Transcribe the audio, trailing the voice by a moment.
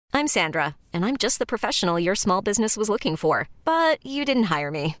I'm Sandra, and I'm just the professional your small business was looking for. But you didn't hire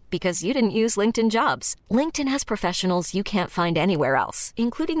me because you didn't use LinkedIn Jobs. LinkedIn has professionals you can't find anywhere else,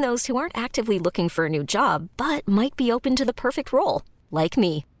 including those who aren't actively looking for a new job, but might be open to the perfect role, like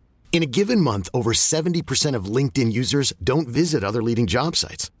me. In a given month, over 70% of LinkedIn users don't visit other leading job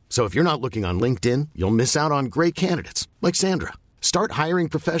sites. So if you're not looking on LinkedIn, you'll miss out on great candidates like Sandra. Start hiring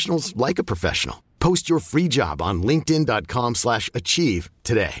professionals like a professional. Post your free job on linkedin.com/achieve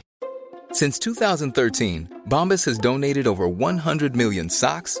today. Since 2013, Bombas has donated over 100 million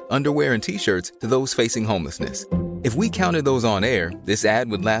socks, underwear, and T-shirts to those facing homelessness. If we counted those on air, this ad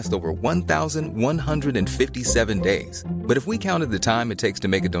would last over 1,157 days. But if we counted the time it takes to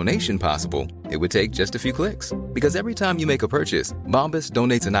make a donation possible, it would take just a few clicks. Because every time you make a purchase, Bombas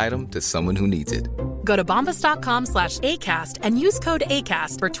donates an item to someone who needs it. Go to bombas.com/ACAST and use code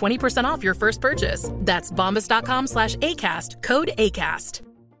ACAST for 20% off your first purchase. That's bombas.com/ACAST, code ACAST.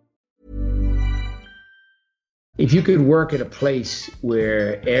 If you could work at a place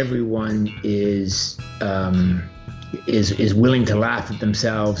where everyone is willing to laugh at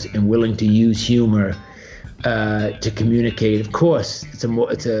themselves and willing to use humor to communicate, of course, it's a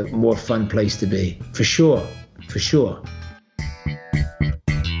more fun place to be, for sure.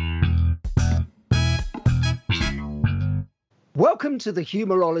 Welcome to the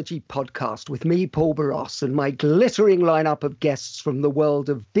Humorology Podcast with me, Paul Barros, and my glittering lineup of guests from the world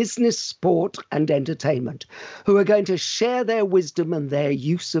of business, sport, and entertainment, who are going to share their wisdom and their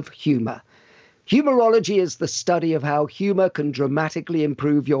use of humor. Humorology is the study of how humor can dramatically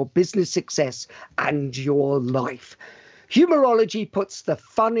improve your business success and your life. Humorology puts the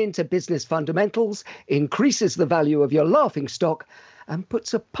fun into business fundamentals, increases the value of your laughingstock, and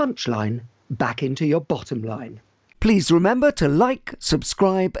puts a punchline back into your bottom line. Please remember to like,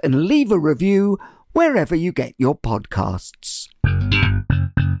 subscribe, and leave a review wherever you get your podcasts.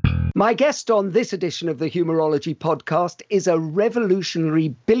 My guest on this edition of the Humorology Podcast is a revolutionary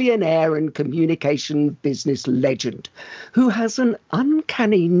billionaire and communication business legend who has an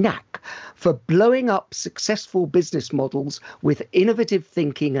uncanny knack for blowing up successful business models with innovative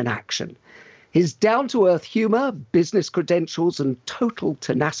thinking and action. His down-to-earth humour, business credentials and total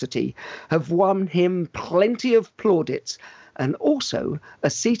tenacity have won him plenty of plaudits and also a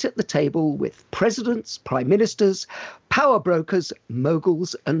seat at the table with presidents, prime ministers, power brokers,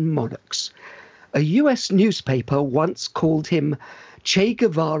 moguls and monarchs. A US newspaper once called him Che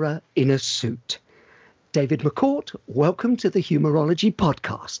Guevara in a suit. David McCourt, welcome to the Humorology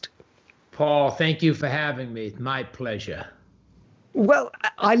Podcast. Paul, thank you for having me. It's my pleasure. Well,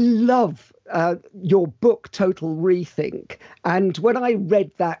 I love your book, Total Rethink. And when I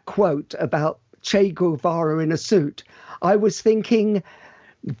read that quote about Che Guevara in a suit, I was thinking,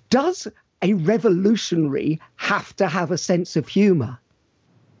 does a revolutionary have to have a sense of humor?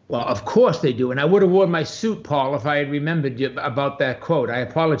 Well, of course they do. And I would have worn my suit, Paul, if I had remembered about that quote. I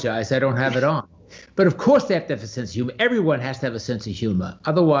apologize. I don't have it on. But of course they have to have a sense of humor. Everyone has to have a sense of humor.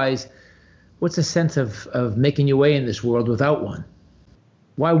 Otherwise, what's the sense of making your way in this world without one?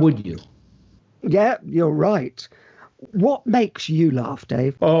 Why would you? Yeah, you're right. What makes you laugh,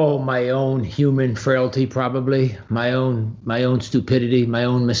 Dave? Oh, my own human frailty, probably. My own stupidity, my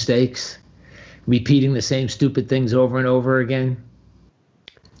own mistakes. Repeating the same stupid things over and over again.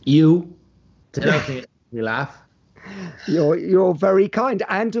 You. It's another thing that makes me laugh. You're very kind.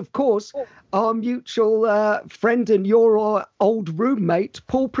 And of course, our mutual friend and your old roommate,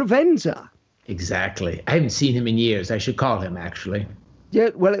 Paul Provenza. Exactly. I haven't seen him in years. I should call him, actually.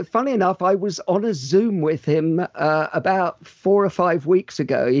 Yeah, well, funny enough, I was on a Zoom with him about 4 or 5 weeks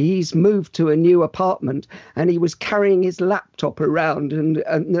ago. He's moved to a new apartment and he was carrying his laptop around and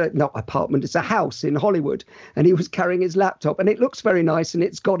not apartment, it's a house in Hollywood. And he was carrying his laptop and it looks very nice and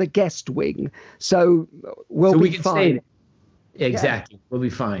it's got a guest wing. So we'll be fine. Exactly. Yeah. We'll be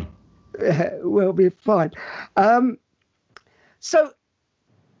fine. We'll be fine. So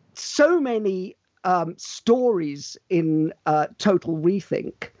many stories in Total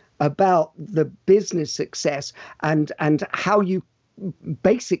Rethink about the business success and how you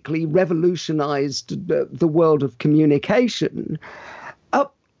basically revolutionized the world of communication.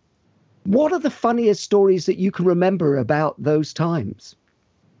 What are the funniest stories that you can remember about those times?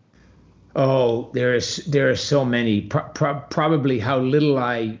 Oh, there are so many. Probably how little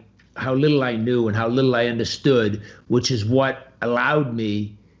I knew and how little I understood, which is what allowed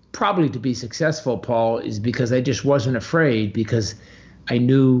me probably to be successful, Paul, is because I just wasn't afraid, because I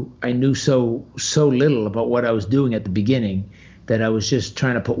knew so little about what I was doing at the beginning that I was just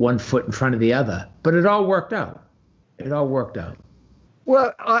trying to put one foot in front of the other. But it all worked out.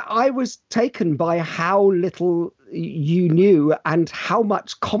 Well, I was taken by how little you knew and how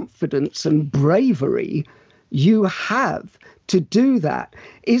much confidence and bravery you have to do that.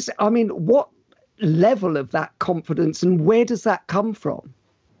 What level of that confidence and where does that come from?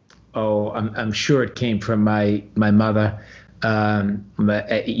 Oh, I'm sure it came from my mother.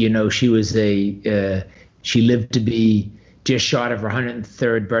 She lived to be just short of her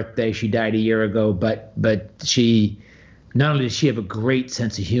 103rd birthday. She died a year ago, but she, not only did she have a great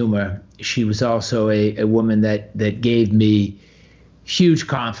sense of humor, she was also a woman that gave me huge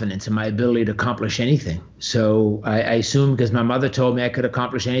confidence in my ability to accomplish anything. So I assumed, because my mother told me I could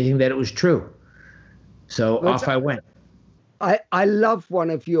accomplish anything, that it was true. So off I went. I love one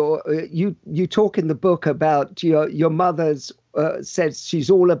of your, you talk in the book about your mother's, says she's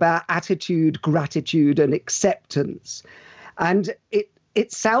all about attitude, gratitude and acceptance. And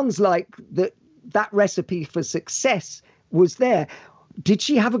it sounds like that recipe for success was there. Did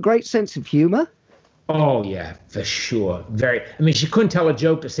she have a great sense of humor? Oh, yeah, for sure. She couldn't tell a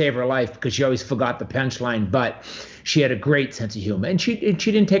joke to save her life because she always forgot the punchline, but she had a great sense of humor. And she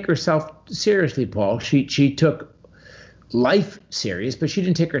didn't take herself seriously, Paul. She took life serious, but she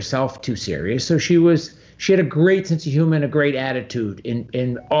didn't take herself too serious. So she had a great sense of humor and a great attitude,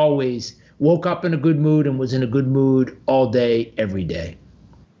 and always woke up in a good mood and was in a good mood all day, every day.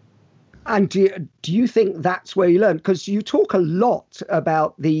 And do you think that's where you learned? Because you talk a lot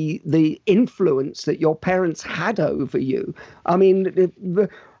about the influence that your parents had over you. I mean,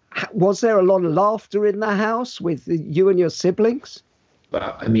 was there a lot of laughter in the house with you and your siblings?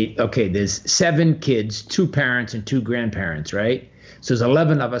 Well, okay, there's 7 kids, 2 parents and 2 grandparents, right? So there's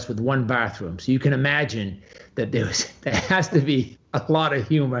 11 of us with 1 bathroom. So you can imagine that there has to be a lot of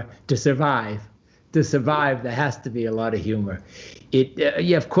humor to survive. To survive, there has to be a lot of humor.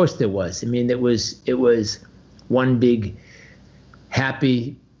 Yeah, of course there was. It was one big,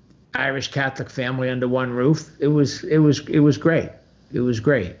 happy Irish Catholic family under one roof. It was great. It was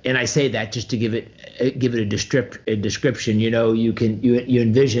great. And I say that just to give it a description. You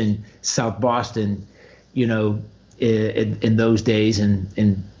envision South Boston, in those days,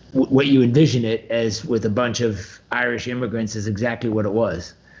 and what you envision it as with a bunch of Irish immigrants is exactly what it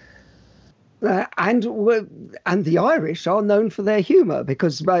was. And the Irish are known for their humour,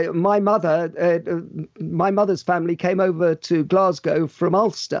 because my mother's family came over to Glasgow from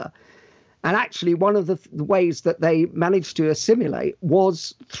Ulster, and actually one of the ways that they managed to assimilate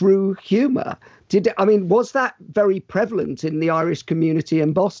was through humour. Was that very prevalent in the Irish community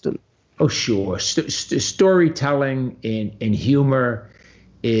in Boston? Oh, sure. Storytelling and humour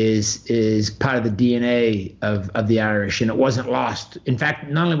is part of the DNA of the Irish, and it wasn't lost. In fact,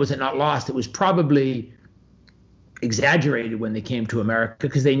 not only was it not lost, it was probably exaggerated when they came to America,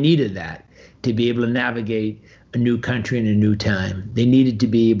 because they needed that to be able to navigate a new country in a new time. They needed to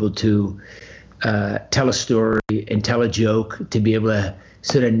be able to tell a story and tell a joke to be able to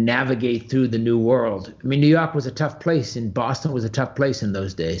sort of navigate through the new world. New York was a tough place, and Boston was a tough place in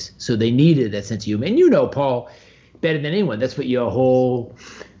those days. So they needed that sense of humor. And Paul, better than anyone, that's what your whole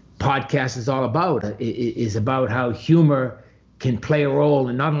podcast is all about. Is about how humor can play a role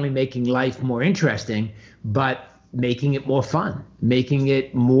in not only making life more interesting, but making it more fun, making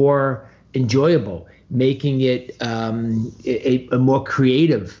it more enjoyable, making it a more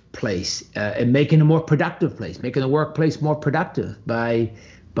creative place, and making a more productive place, making the workplace more productive by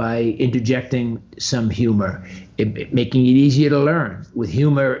interjecting some humor, making it easier to learn. With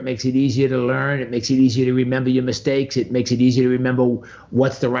humor, it makes it easier to learn. It makes it easier to remember your mistakes. It makes it easier to remember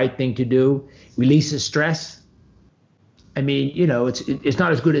what's the right thing to do. Releases stress. It's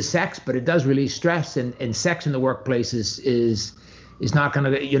not as good as sex, but it does release stress. And sex in the workplace is not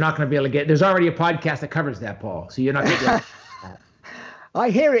you're not gonna be able to get. There's already a podcast that covers that, Paul. So you're not gonna get that. I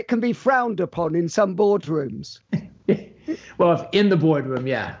hear it can be frowned upon in some boardrooms. Well, if in the boardroom,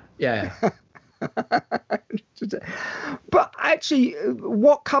 yeah. But actually,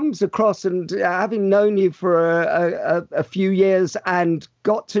 what comes across, and having known you for a few years and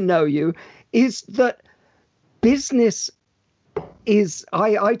got to know you, is that business is,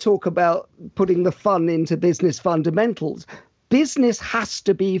 I talk about putting the fun into business fundamentals. Business has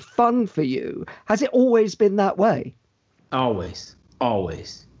to be fun for you. Has it always been that way? Always.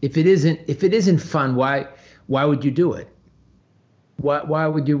 If it isn't fun, why would you do it? Why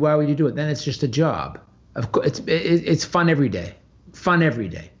would you do it? Then it's just a job. Of course, it's fun every day. Fun every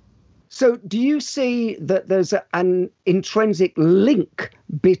day. So do you see that there's an intrinsic link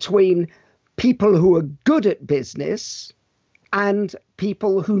between people who are good at business and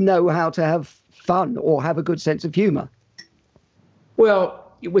people who know how to have fun or have a good sense of humor?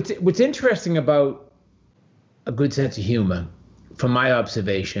 Well, what's interesting about a good sense of humor, from my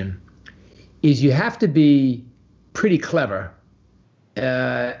observation, is you have to be pretty clever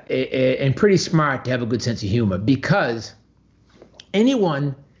and pretty smart to have a good sense of humor, because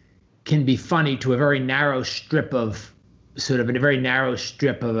anyone can be funny to a very narrow strip of a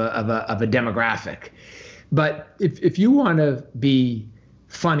demographic. But if you want to be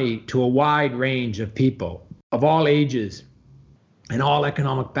funny to a wide range of people of all ages and all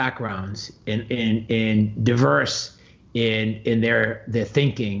economic backgrounds and diverse in their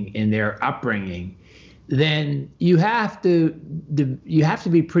thinking, in their upbringing, then you have to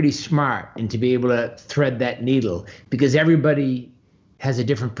be pretty smart and to be able to thread that needle, because everybody has a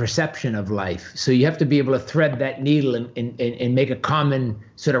different perception of life. So you have to be able to thread that needle and make a common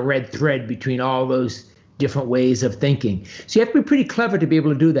sort of red thread between all those different ways of thinking. So you have to be pretty clever to be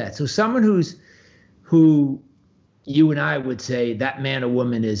able to do that. So someone who you and I would say that man or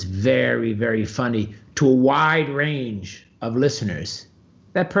woman is very, very funny to a wide range of listeners,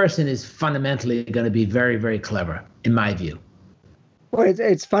 that person is fundamentally going to be very, very clever, in my view. Well,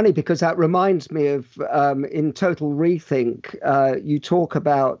 it's funny because that reminds me of in Total Rethink, you talk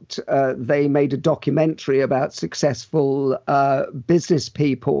about they made a documentary about successful business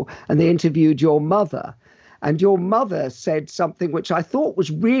people, and they interviewed your mother. And your mother said something which I thought was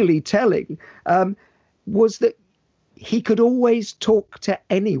really telling, was that he could always talk to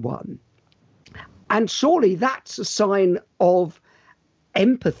anyone. And surely that's a sign of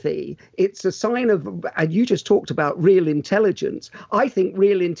empathy. It's a sign of, and you just talked about real intelligence. I think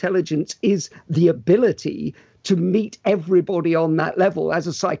real intelligence is the ability to meet everybody on that level as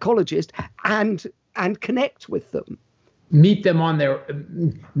a psychologist and connect with them. Meet them on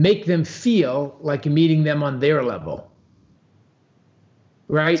make them feel like you're meeting them on their level,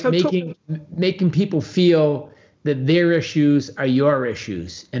 right? So making people feel that their issues are your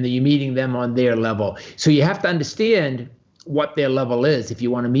issues and that you're meeting them on their level. So you have to understand what their level is if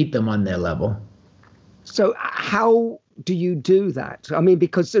you want to meet them on their level. So how do you do that? I mean,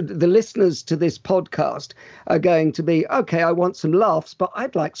 because the listeners to this podcast are going to be, okay, I want some laughs, but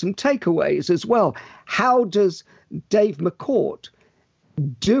I'd like some takeaways as well. How does Dave McCourt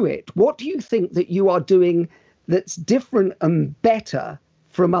do it? What do you think that you are doing that's different and better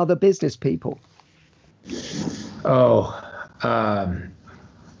from other business people?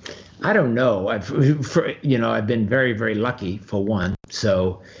 I don't know. I've been very, very lucky for one,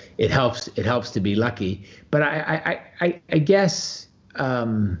 so it helps to be lucky. But I guess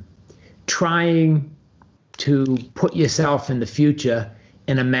trying to put yourself in the future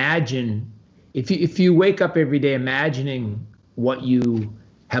and imagine, if you wake up every day imagining what you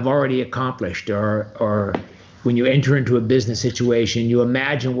have already accomplished, or when you enter into a business situation, you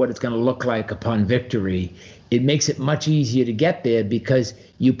imagine what it's going to look like upon victory. It makes it much easier to get there because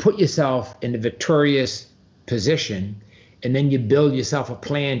you put yourself in a victorious position and then you build yourself a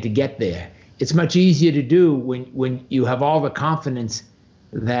plan to get there. It's much easier to do when you have all the confidence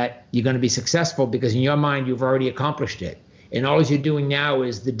that you're going to be successful, because in your mind, you've already accomplished it. And all you're doing now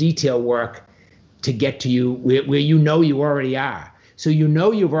is the detail work to get to you where you already are. So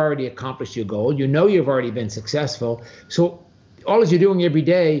you've already accomplished your goal. You've already been successful. So all you're doing every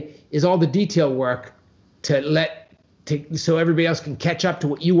day is all the detail work so everybody else can catch up to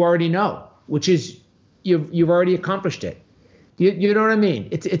what you already know, which is you've already accomplished it. You know what I mean?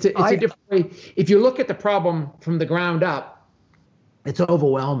 It's a different way. If you look at the problem from the ground up, it's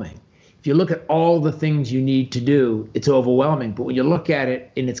overwhelming. If you look at all the things you need to do, it's overwhelming. But when you look at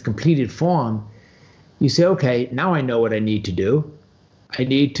it in its completed form, you say, okay, now I know what I need to do. I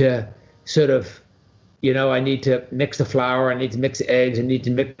need to I need to mix the flour, I need to mix the eggs, I need to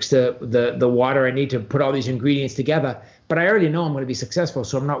mix the water, I need to put all these ingredients together. But I already know I'm going to be successful,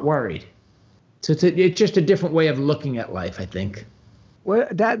 so I'm not worried. So it's just a different way of looking at life, I think. Well,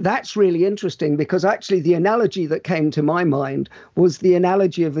 that's really interesting, because actually the analogy that came to my mind was the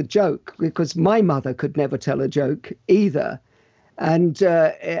analogy of a joke, because my mother could never tell a joke either. And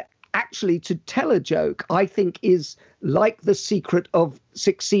actually to tell a joke, I think, is like the secret of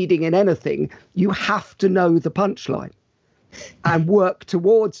succeeding in anything. You have to know the punchline and work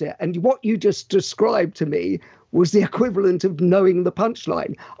towards it. And what you just described to me was the equivalent of knowing the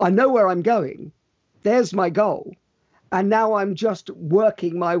punchline. I know where I'm going. There's my goal. And now I'm just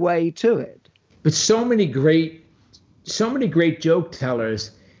working my way to it. But so many great joke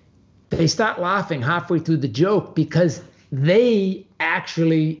tellers, they start laughing halfway through the joke because they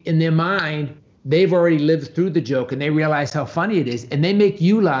actually, in their mind, they've already lived through the joke and they realize how funny it is, and they make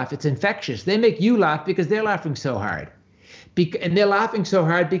you laugh. It's infectious. They make you laugh because they're laughing so hard. And they're laughing so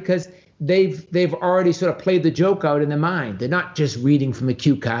hard because they've already sort of played the joke out in their mind. They're not just reading from a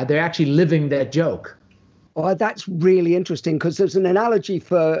cue card. They're actually living that joke. Oh, that's really interesting, because there's an analogy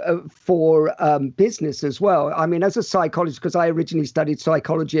for business as well. I mean, as a psychologist, because I originally studied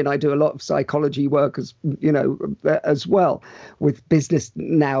psychology and I do a lot of psychology work as well with business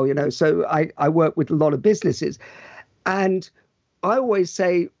now, so I work with a lot of businesses. And I always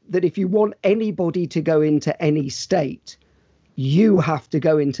say that if you want anybody to go into any state, you have to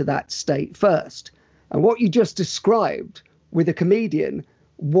go into that state first. And what you just described with a comedian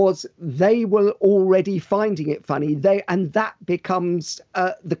was they were already finding it funny. And that becomes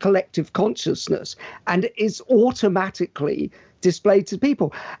the collective consciousness and is automatically displayed to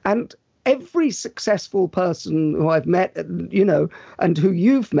people. And every successful person who I've met, and who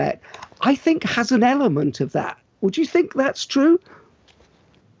you've met, I think has an element of that. Would you think that's true?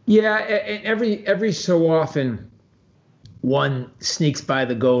 Yeah, and every so often one sneaks by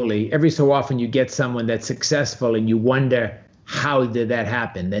the goalie. Every so often you get someone that's successful and you wonder, how did that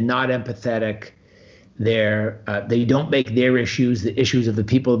happen? They're not empathetic. They don't make their issues the issues of the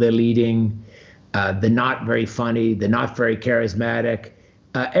people they're leading. They're not very funny. They're not very charismatic.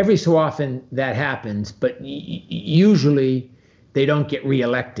 Every so often that happens, but usually they don't get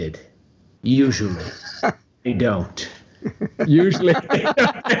reelected. Usually they don't. Usually.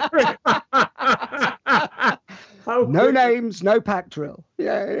 No names, no pack drill.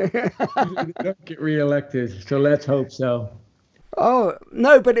 Yeah. They don't get reelected, so let's hope so. Oh,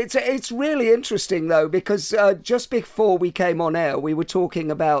 no, but it's really interesting, though, because just before we came on air, we were talking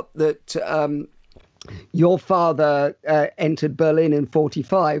about that your father entered Berlin in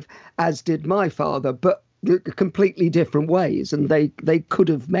 1945, as did my father, but completely different ways, and they could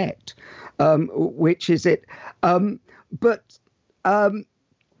have met, which is it. But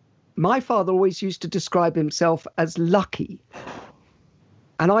my father always used to describe himself as lucky.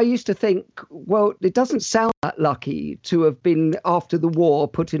 And I used to think, well, it doesn't sound that lucky to have been, after the war,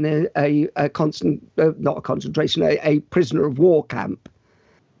 put in a prisoner of war camp,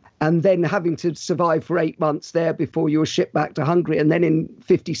 and then having to survive for 8 months there before you were shipped back to Hungary. And then in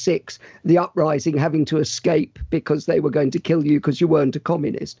 1956, the uprising, having to escape because they were going to kill you because you weren't a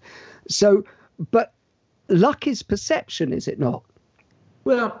communist. So, but luck is perception, is it not?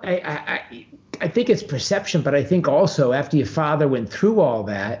 Well, I think it's perception, but I think also after your father went through all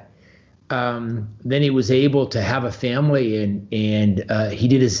that, then he was able to have a family, and he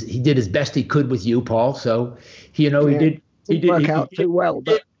did his best he could with you, Paul. So he didn't work out too well,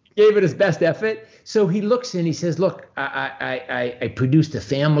 but gave it his best effort. So he looks and he says, "Look, I produced a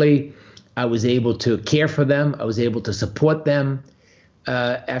family. I was able to care for them. I was able to support them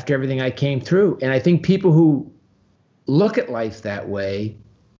after everything I came through." And I think people who look at life that way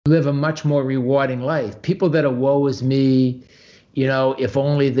live a much more rewarding life. People that are woe is me, if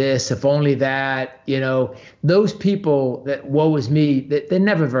only this, if only that, those people that woe is me, they're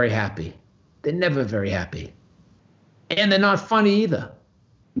never very happy. They're never very happy. And they're not funny either.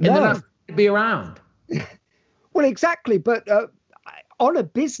 And they're not fun to be around. Well, exactly. But on a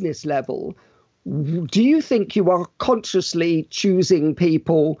business level, do you think you are consciously choosing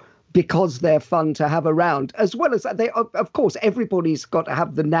people because they're fun to have around, as well as they, of course, everybody's got to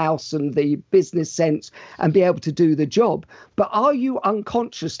have the nous and the business sense and be able to do the job. But are you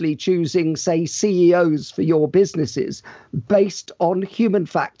unconsciously choosing, say, CEOs for your businesses based on human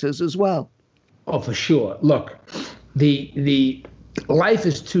factors as well? Oh, for sure. Look, the life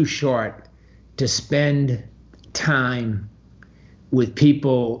is too short to spend time with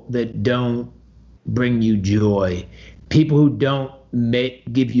people that don't bring you joy, people who don't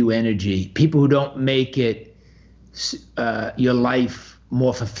give you energy, people who don't make it your life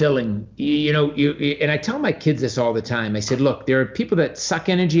more fulfilling. And I tell my kids this all the time. I said, look, there are people that suck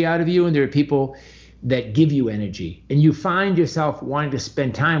energy out of you, and there are people that give you energy. And you find yourself wanting to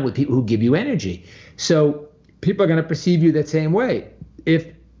spend time with people who give you energy. So people are going to perceive you that same way. If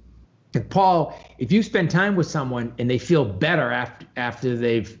Paul, if you spend time with someone and they feel better after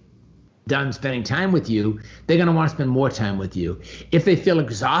they've done spending time with you, they're going to want to spend more time with you. If they feel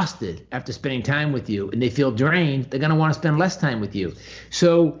exhausted after spending time with you and they feel drained, they're going to want to spend less time with you.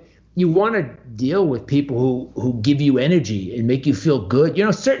 So you want to deal with people who give you energy and make you feel good.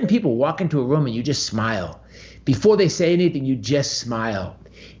 Certain people walk into a room and you just smile. Before they say anything, you just smile.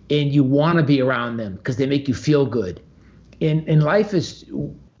 And you want to be around them because they make you feel good. And life is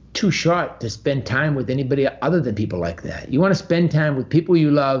too short to spend time with anybody other than people like that. You want to spend time with people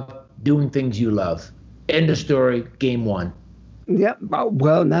you love, doing things you love. End of story, game one. Yeah,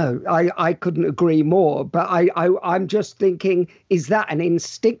 well, no, I couldn't agree more. But I'm just thinking, is that an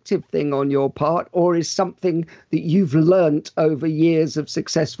instinctive thing on your part, or is something that you've learnt over years of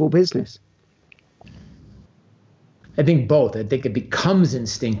successful business? I think both. I think it becomes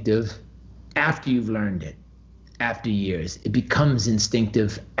instinctive after you've learned it. after years. It becomes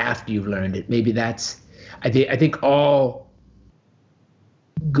instinctive after you've learned it. Maybe that's, I think all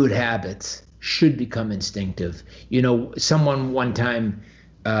good habits should become instinctive. You know, someone one time,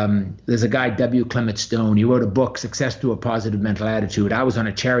 there's a guy, W. Clement Stone. He wrote a book, Success Through a Positive Mental Attitude. I was on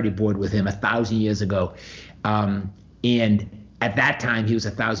a charity board with him 1,000 years ago. And at that time, he was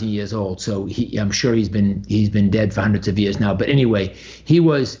 1,000 years old. So I'm sure he's been dead for hundreds of years now. But anyway, he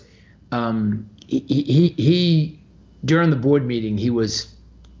was, he during the board meeting, he was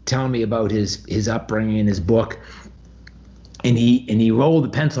telling me about his upbringing in his book. And he rolled the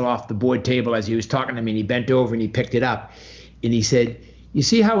pencil off the board table as he was talking to me, and he bent over and he picked it up. And he said, you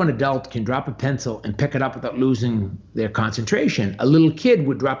see how an adult can drop a pencil and pick it up without losing their concentration? A little kid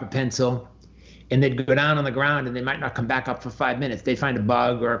would drop a pencil and they'd go down on the ground and they might not come back up for 5 minutes. They'd find a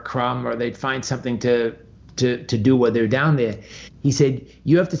bug or a crumb, or they'd find something to do while they're down there. He said,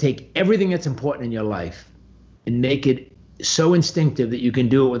 you have to take everything that's important in your life and make it so instinctive that you can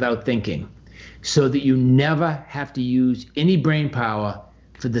do it without thinking, so that you never have to use any brain power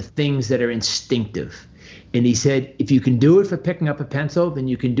for the things that are instinctive. And he said, if you can do it for picking up a pencil, then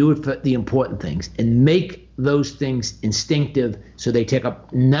you can do it for the important things, and make those things instinctive so they take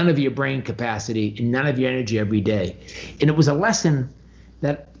up none of your brain capacity and none of your energy every day. And it was a lesson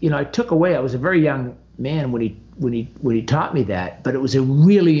that, you know, I took away. I was a very young man when he taught me that, but it was a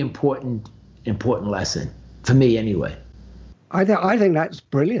really important lesson for me anyway. I think that's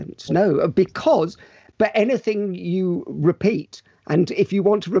brilliant. No, but anything you repeat, and if you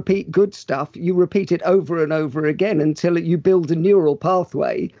want to repeat good stuff, you repeat it over and over again until you build a neural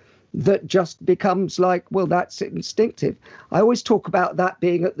pathway that just becomes like, well, that's instinctive. I always talk about that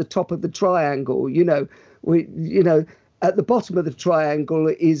being at the top of the triangle. At the bottom of the triangle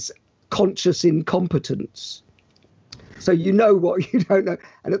is conscious incompetence. So you know what you don't know.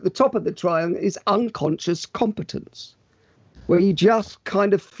 And at the top of the triangle is unconscious competence, where you just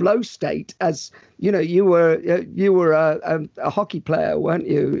kind of flow state. As you know, you were a hockey player, weren't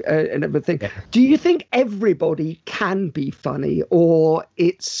you, and everything. Yeah. Do you think everybody can be funny, or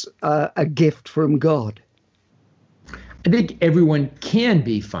it's a gift from God? I think everyone can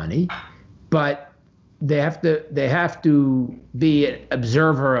be funny, but they have to be an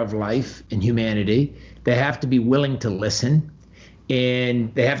observer of life and humanity. They have to be willing to listen,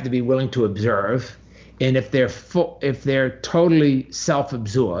 and they have to be willing to observe. And if they're totally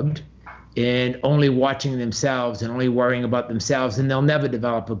self-absorbed and only watching themselves and only worrying about themselves, then they'll never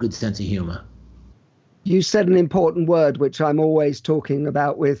develop a good sense of humor. You said an important word, which I'm always talking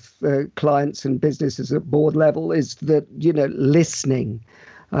about with clients and businesses at board level, is that, listening.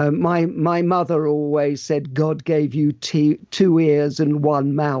 My mother always said, God gave you two ears and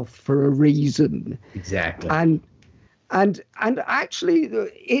one mouth for a reason. Exactly. And actually,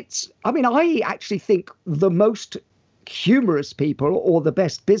 I actually think the most humorous people, or the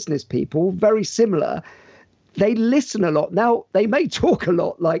best business people, very similar. They listen a lot. Now, they may talk a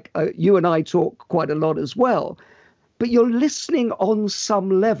lot, like you and I talk quite a lot as well, but you're listening on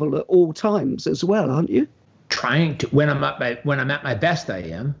some level at all times as well, aren't you? Trying to. When I'm at my best, I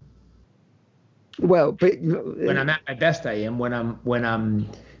am. Well, but when I'm at my best, I am. When I'm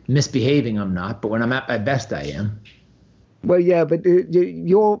misbehaving, I'm not. But when I'm at my best, I am. Well, yeah, but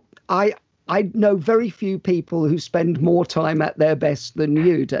I know very few people who spend more time at their best than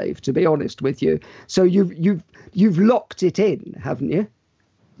you, Dave, to be honest with you. So you've locked it in, haven't you?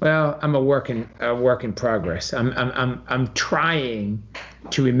 Well, I'm a work in progress. I'm trying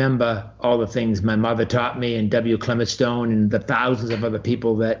to remember all the things my mother taught me, and W. Clement Stone, and the thousands of other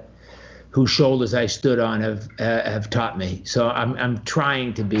people whose shoulders I stood on have taught me. So I'm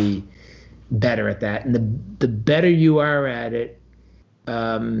trying to be better at that. And the better you are at it,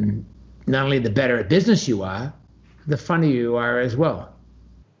 not only the better at business you are, the funnier you are as well.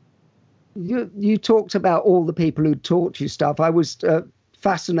 You talked about all the people who taught you stuff. I was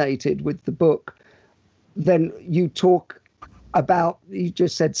fascinated with the book. Then you talk about, you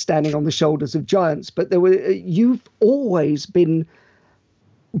just said standing on the shoulders of giants, but you've always been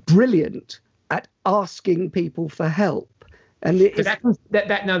brilliant at asking people for help. And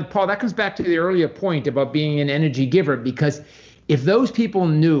now, Paul, that comes back to the earlier point about being an energy giver, because if those people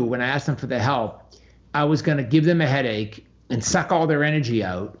knew when I asked them for the help, I was going to give them a headache and suck all their energy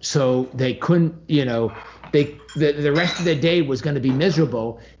out, so they couldn't, the rest of their day was going to be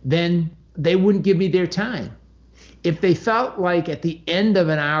miserable, then they wouldn't give me their time. If they felt like at the end of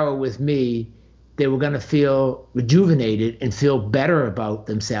an hour with me, they were going to feel rejuvenated and feel better about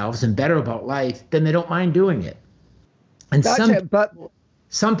themselves and better about life, then they don't mind doing it. And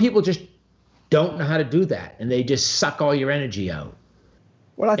some people just don't know how to do that, and they just suck all your energy out.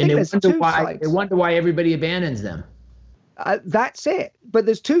 Well, I think there's two sides. They wonder why everybody abandons them. That's it. But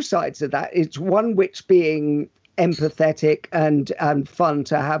there's two sides of that. It's one which being empathetic and fun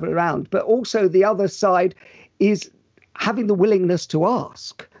to have around, but also the other side is having the willingness to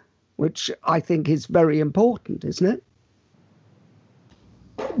ask, which I think is very important, isn't it?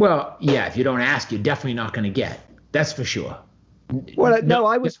 Well, yeah, if you don't ask, you're definitely not going to get. That's for sure. Well, no,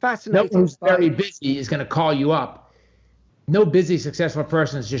 I was fascinated. No one's very busy is going to call you up. No busy, successful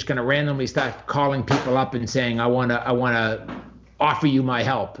person is just going to randomly start calling people up and saying, I want to offer you my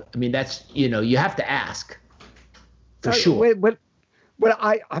help. I mean, that's, you have to ask for sure. Well,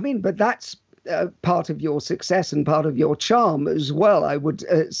 I mean, but that's part of your success and part of your charm as well, I would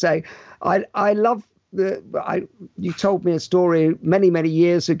say. I love you told me a story many, many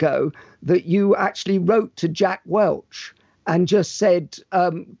years ago that you actually wrote to Jack Welch and just said,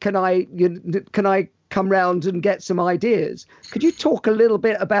 can I come round and get some ideas? Could you talk a little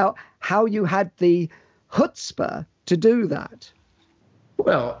bit about how you had the chutzpah to do that?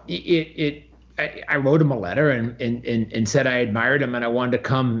 Well, I wrote him a letter and said I admired him and I wanted to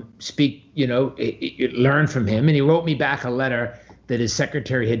come speak, learn from him. And he wrote me back a letter that his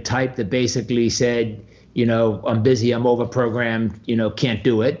secretary had typed that basically said, I'm busy, I'm overprogrammed, can't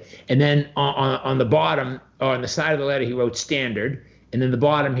do it. And then on the bottom, or on the side of the letter, he wrote standard. And then the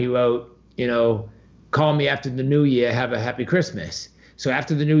bottom, he wrote, call me after the new year, have a happy Christmas. So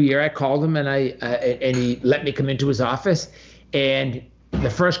after the new year, I called him and and he let me come into his office. And the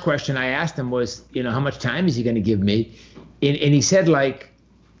first question I asked him was, how much time is he going to give me? And he said, I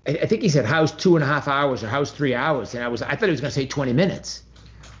think he said, how's 2.5 hours or how's 3 hours? And I thought he was going to say 20 minutes.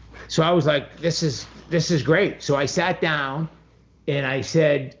 So I was like, this is great. So I sat down and I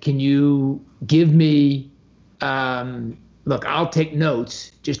said, can you give me, look, I'll take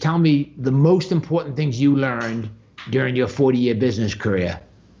notes. Just tell me the most important things you learned during your 40-year business career.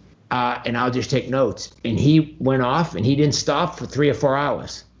 And I'll just take notes. And he went off and he didn't stop for 3 or 4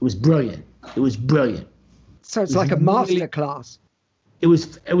 hours. It was brilliant. So it's like a master class. It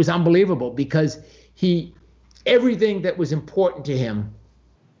was unbelievable because everything that was important to him,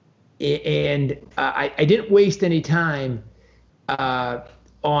 and I didn't waste any time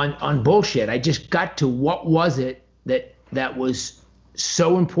on bullshit. I just got to what was it that was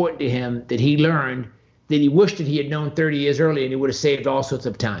so important to him that he learned that he wished that he had known 30 years earlier, and he would have saved all sorts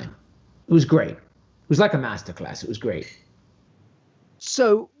of time. It was great. It was like a masterclass. It was great.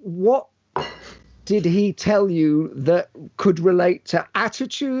 So what did he tell you that could relate to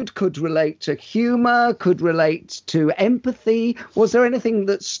attitude, could relate to humor, could relate to empathy? Was there anything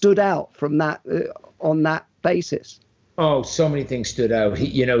that stood out from that on that basis? Oh, so many things stood out.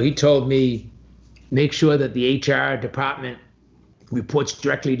 He told me, make sure that the HR department reports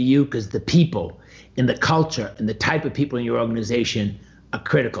directly to you because the people and the culture and the type of people in your organization are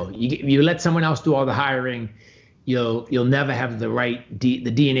critical. You let someone else do all the hiring, you'll never have the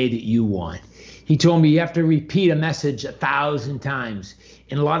DNA that you want. He told me you have to repeat a message 1,000 times.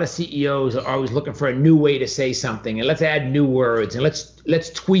 And a lot of CEOs are always looking for a new way to say something. And let's add new words and let's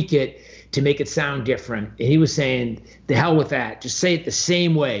tweak it to make it sound different. And he was saying, the hell with that. Just say it the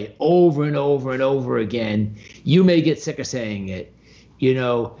same way over and over and over again. You may get sick of saying it.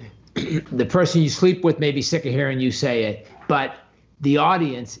 The person you sleep with may be sick of hearing you say it, but the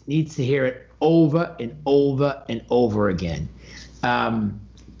audience needs to hear it over and over and over again.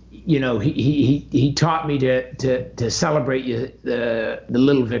 He taught me to celebrate the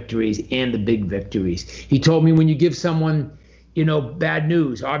little victories and the big victories. He told me when you give someone, bad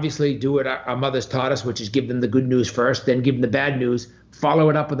news, obviously do what our mothers taught us, which is give them the good news first, then give them the bad news, follow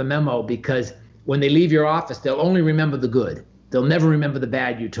it up with a memo, because when they leave your office, they'll only remember the good. They'll never remember the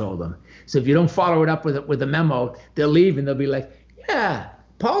bad you told them. So if you don't follow it up with a memo, they'll leave and they'll be like, yeah,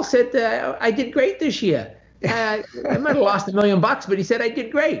 Paul said I did great this year. I might have lost $1 million, but he said I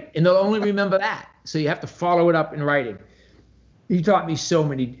did great. And they'll only remember that. So you have to follow it up in writing. He taught me so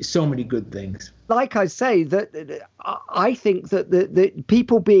many good things. Like I say, that I think that the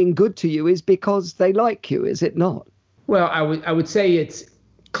people being good to you is because they like you, is it not? Well, I would say it's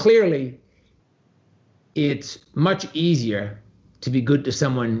much easier to be good to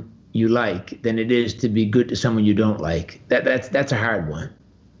someone you like than it is to be good to someone you don't like. That's a hard one.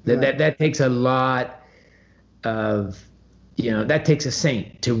 That takes a lot of, that takes a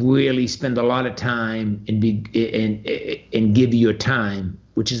saint to really spend a lot of time and give your time,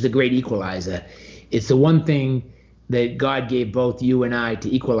 which is the great equalizer. It's the one thing that God gave both you and I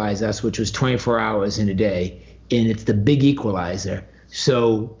to equalize us, which was 24 hours in a day, and it's the big equalizer.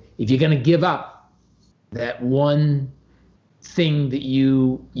 So if you're going to give up that one thing that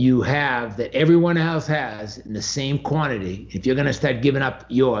you have that everyone else has in the same quantity, if you're going to start giving up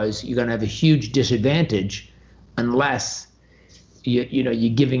yours, you're going to have a huge disadvantage unless you're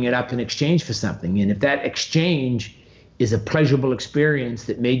giving it up in exchange for something. And if that exchange is a pleasurable experience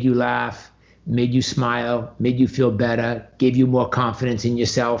that made you laugh, made you smile, made you feel better, gave you more confidence in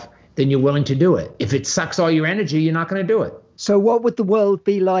yourself, then you're willing to do it. If it sucks all your energy, you're not going to do it. So what would the world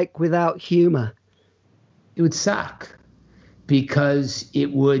be like without humor? It would suck, because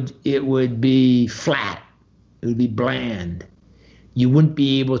it would be flat. It would be bland. You wouldn't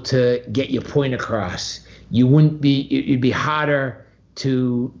be able to get your point across. It'd be harder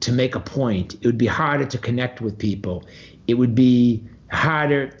to make a point. It would be harder to connect with people. It would be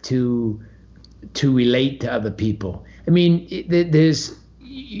harder to relate to other people. I mean, there's,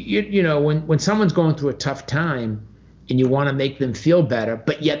 when someone's going through a tough time and you want to make them feel better,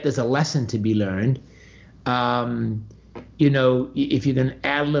 but yet there's a lesson to be learned, if you can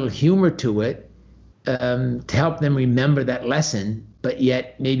add a little humor to it, to help them remember that lesson, but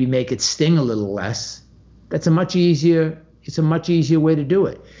yet maybe make it sting a little less, it's a much easier way to do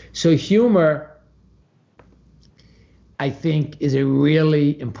it. So humor, I think, is a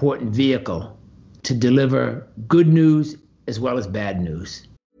really important vehicle to deliver good news as well as bad news.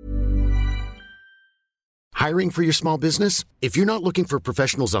 Hiring for your small business? If you're not looking for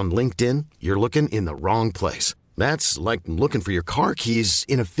professionals on LinkedIn, you're looking in the wrong place. That's like looking for your car keys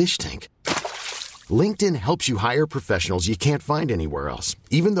in a fish tank. LinkedIn helps you hire professionals you can't find anywhere else,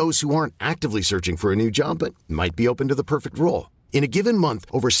 even those who aren't actively searching for a new job but might be open to the perfect role. In a given month,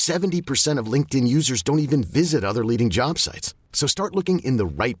 over 70% of LinkedIn users don't even visit other leading job sites. So start looking in the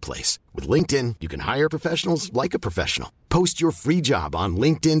right place. With LinkedIn, you can hire professionals like a professional. Post your free job on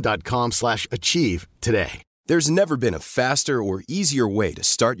linkedin.com/achieve today. There's never been a faster or easier way to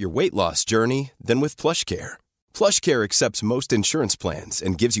start your weight loss journey than with PlushCare. PlushCare accepts most insurance plans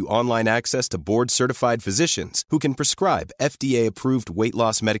and gives you online access to board-certified physicians who can prescribe FDA-approved weight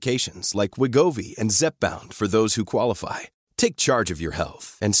loss medications like Wegovy and Zepbound for those who qualify. Take charge of your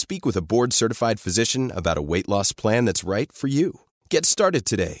health and speak with a board-certified physician about a weight loss plan that's right for you. Get started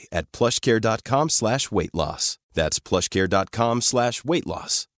today at plushcare.com/weight loss. That's plushcare.com/weight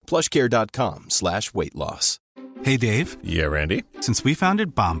loss. plushcare.com/weight loss. Hey, Dave. Yeah, Randy. Since we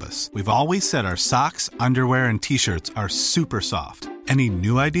founded Bombas, we've always said our socks, underwear, and T-shirts are super soft. Any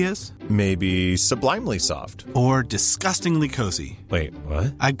new ideas? Maybe sublimely soft. Or disgustingly cozy. Wait,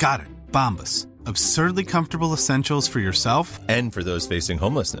 what? I got it. Bombas. Absurdly comfortable essentials for yourself and for those facing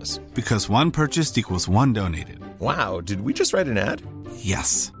homelessness. Because one purchased equals one donated. Wow, did we just write an ad?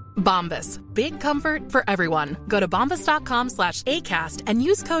 Yes. Bombas. Big comfort for everyone. Go to bombas.com/ACAST and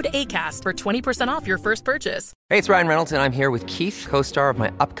use code ACAST for 20% off your first purchase. Hey, it's Ryan Reynolds, and I'm here with Keith, co-star of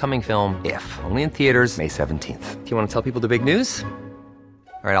my upcoming film, If, only in theaters May 17th. Do you want to tell people the big news?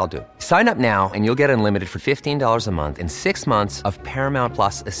 All right, I'll do it. Sign up now and you'll get unlimited for $15 a month and 6 months of Paramount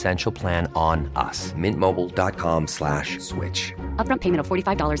Plus Essential Plan on us. MintMobile.com/switch. Upfront payment of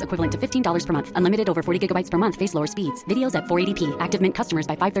 $45 equivalent to $15 per month. Unlimited over 40 gigabytes per month. Face lower speeds. Videos at 480p. Active Mint customers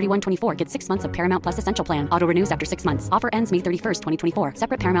by 531.24 get 6 months of Paramount Plus Essential Plan. Auto renews after 6 months. Offer ends May 31st, 2024.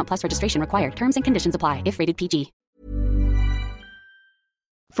 Separate Paramount Plus registration required. Terms and conditions apply if rated PG.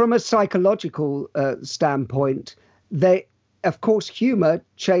 From a psychological standpoint, of course, humor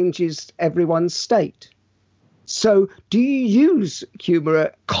changes everyone's state. So do you use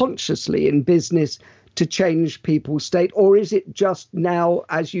humor consciously in business to change people's state, or is it just now,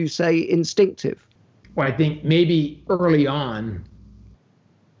 as you say, instinctive? Well, I think maybe early on,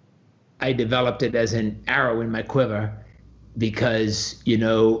 I developed it as an arrow in my quiver because,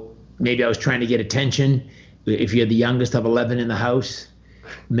 maybe I was trying to get attention. If you're the youngest of 11 in the house,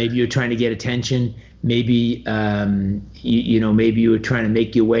 maybe you're trying to get attention. Maybe, maybe you were trying to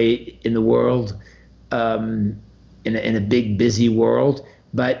make your way in the world, in a big, busy world.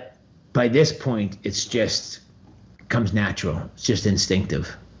 But by this point, it's just comes natural. It's just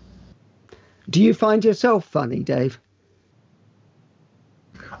instinctive. Do you find yourself funny, Dave?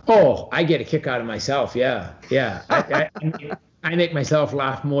 Oh, I get a kick out of myself. Yeah. I make myself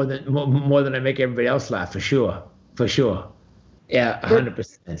laugh more than I make everybody else laugh, for sure. Yeah,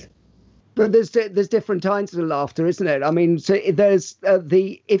 100%. But there's different kinds of laughter, isn't it? I mean, so there's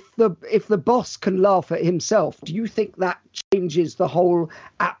if the boss can laugh at himself, do you think that changes the whole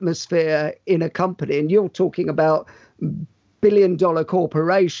atmosphere in a company? And you're talking about billion-dollar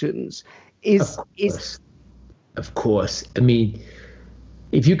corporations. Of course. I mean,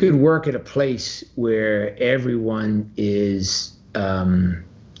 if you could work at a place where everyone is willing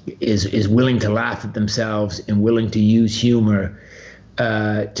to laugh at themselves and willing to use humor,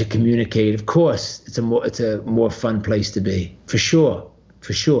 to communicate. Of course, it's a more fun place to be, for sure.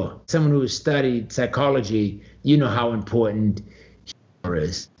 Someone who has studied psychology, you know how important humor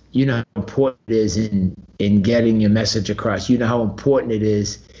is. You know how important it is in getting your message across. You know how important it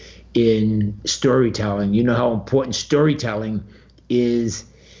is in storytelling. You know how important storytelling is.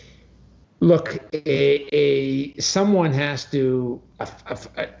 Look, someone has to.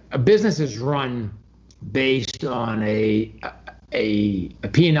 A business is run based on a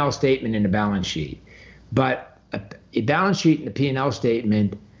P&L statement and a balance sheet, but a balance sheet and a P&L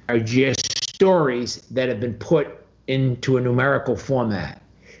statement are just stories that have been put into a numerical format.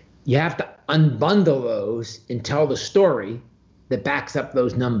 You have to unbundle those and tell the story that backs up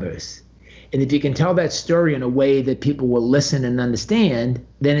those numbers. And if you can tell that story in a way that people will listen and understand,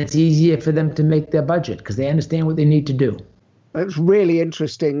 then it's easier for them to make their budget because they understand what they need to do. It's really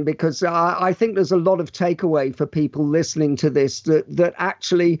interesting because I think there's a lot of takeaway for people listening to this that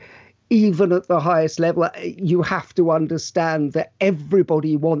actually, even at the highest level, you have to understand that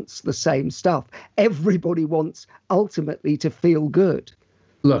everybody wants the same stuff. Everybody wants ultimately to feel good.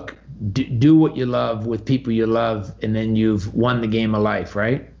 Look, do what you love with people you love, and then you've won the game of life,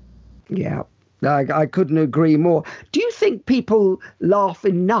 right? Yeah, I couldn't agree more. Do you think people laugh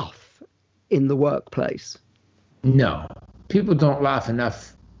enough in the workplace? No, people don't laugh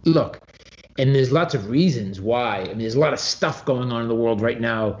enough. Look, and there's lots of reasons why. I mean, there's a lot of stuff going on in the world right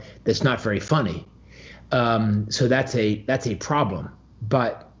now that's not very funny. So that's a problem.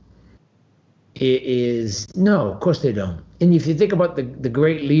 But it is, no, of course they don't. And if you think about the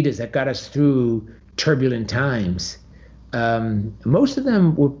great leaders that got us through turbulent times, most of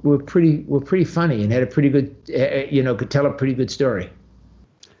them were pretty funny and had a pretty good, could tell a pretty good story.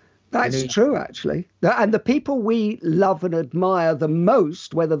 That's true, actually. And the people we love and admire the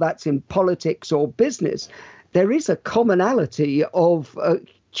most, whether that's in politics or business, there is a commonality of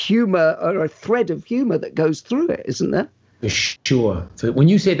humor or a thread of humor that goes through it, isn't there? For sure. So when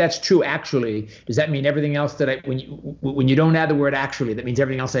you say that's true, actually, does that mean everything else that when you don't add the word actually, that means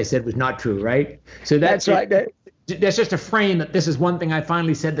everything else I said was not true, right? So that's right. That's just a frame that this is one thing I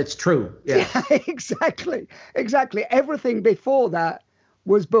finally said that's true. Yeah, exactly. Everything before that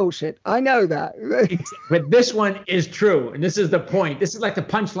was bullshit. I know that. But this one is true. And this is the point. This is like the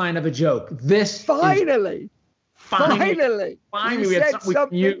punchline of a joke. This Finally. We have something we can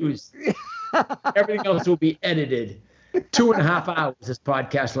use. Everything else will be edited. 2.5 hours this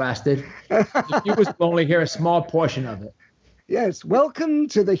podcast lasted. The viewers will only hear a small portion of it. Yes, welcome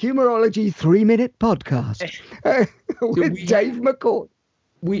to the Humorology 3-Minute Podcast with Dave McCourt.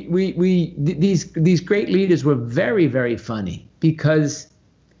 These great leaders were very, very funny because,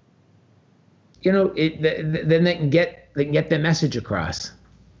 then they can get their message across,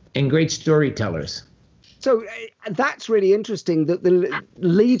 and great storytellers. So that's really interesting that the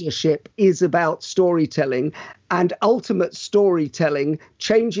leadership is about storytelling, and ultimate storytelling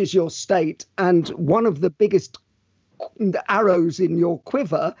changes your state. And one of the biggest arrows in your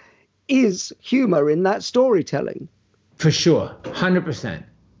quiver is humor in that storytelling. For sure, 100%.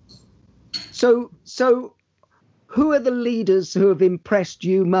 So who are the leaders who have impressed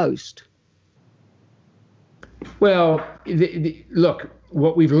you most? Well, look,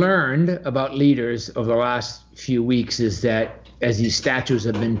 what we've learned about leaders over the last few weeks is that as these statues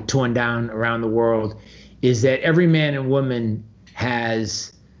have been torn down around the world, is that every man and woman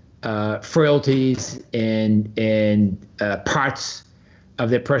has frailties and parts of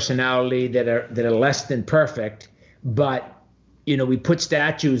their personality that are less than perfect. But, we put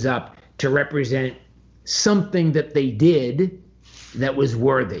statues up to represent something that they did that was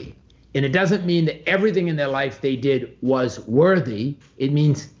worthy. And it doesn't mean that everything in their life they did was worthy. It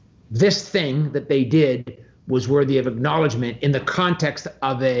means this thing that they did was worthy of acknowledgement in the context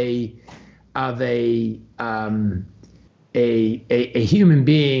of a human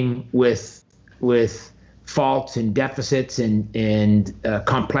being with faults and deficits and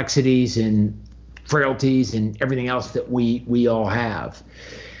complexities and frailties and everything else that we all have.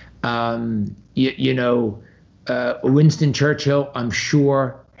 Winston Churchill, I'm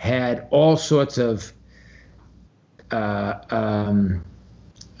sure, had all sorts of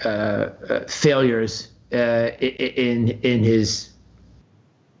failures in his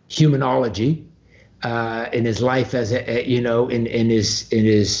humanology, in his life as in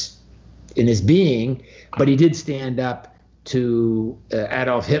his being, but he did stand up to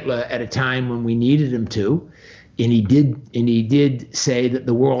Adolf Hitler at a time when we needed him to. And he did say that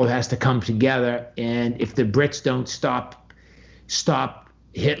the world has to come together, and if the Brits don't stop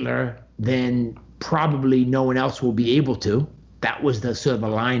Hitler, then probably no one else will be able to. That was the sort of a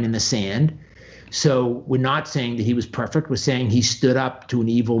line in the sand. So we're not saying that he was perfect. We're saying he stood up to an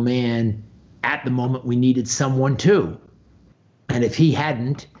evil man at the moment we needed someone to. And if he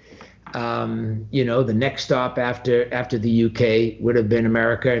hadn't, the next stop after the UK would have been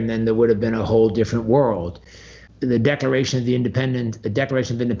America, and then there would have been a whole different world. The Declaration of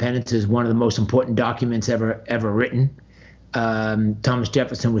Independence is one of the most important documents ever written. Thomas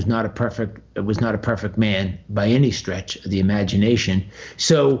Jefferson was not a perfect man by any stretch of the imagination.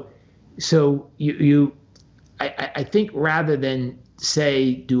 So I think rather than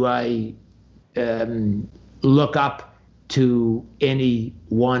say, do I look up to any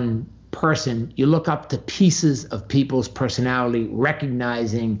one person, you look up to pieces of people's personality,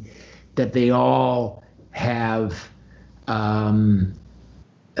 recognizing that they all have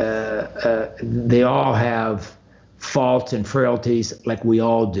faults and frailties like we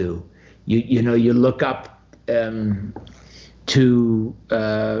all do. You look up to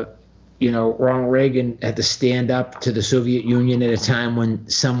Ronald Reagan had to stand up to the Soviet Union at a time when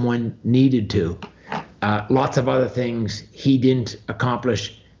someone needed to. Lots of other things he didn't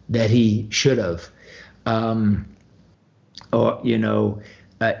accomplish that he should have.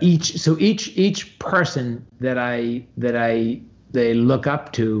 Each person that they look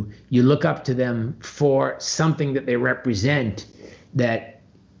up to, you look up to them for something that they represent.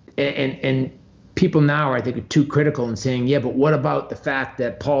 And people now, I think, are too critical in saying, yeah, but what about the fact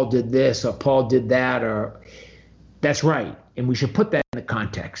that Paul did this or Paul did that? Or that's right, and we should put that in the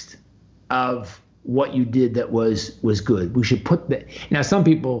context of what you did that was good. We should put that. Now, some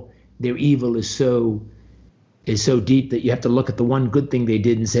people, their evil is so deep that you have to look at the one good thing they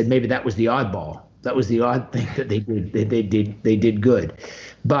did and said maybe that was the oddball. That was the odd thing that they did. They did good.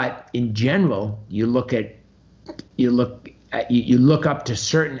 But in general, you look up to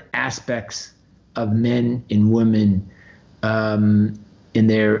certain aspects of men and women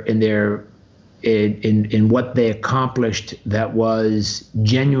in what they accomplished that was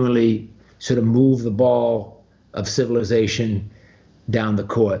genuinely sort of move the ball of civilization down the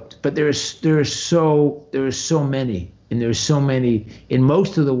court. But there are so many, and there's so many. In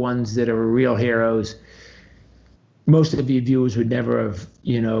most of the ones that are real heroes, most of your viewers would never have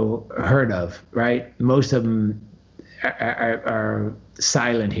heard of, right? Most of them are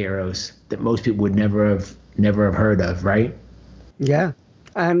silent heroes that most people would never have heard of, right? Yeah,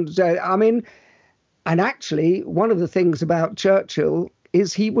 and and actually, one of the things about Churchill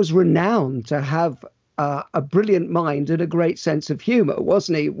is he was renowned to have a brilliant mind and a great sense of humor,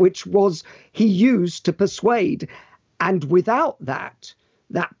 wasn't he? Which he used to persuade. And without that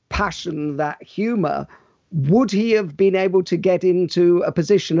passion, that humor, would he have been able to get into a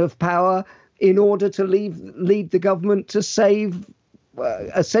position of power in order to lead the government to save,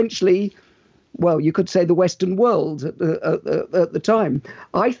 essentially, well, you could say the Western world at the time?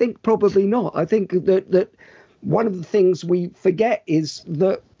 I think probably not. I think that one of the things we forget is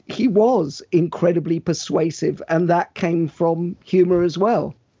that he was incredibly persuasive, and that came from humor as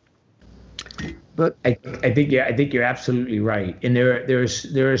well. But I think you're absolutely right. And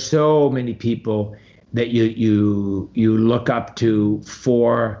there are so many people that you look up to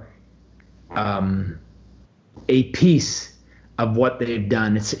for a piece of what they've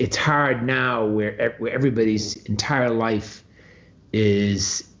done. It's hard now where everybody's entire life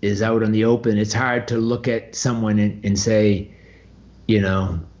is out in the open. It's hard to look at someone and say,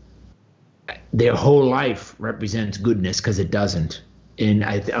 their whole life represents goodness, because it doesn't. And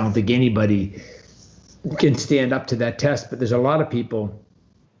I don't think anybody can stand up to that test. But there's a lot of people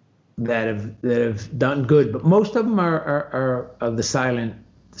that have done good, but most of them are of the silent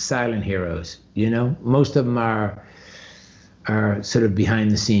heroes. Most of them are sort of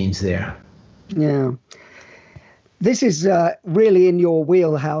behind the scenes there. Yeah. This is really in your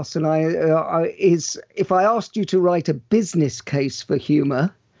wheelhouse, and if I asked you to write a business case for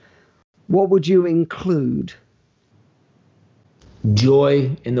humor, what would you include?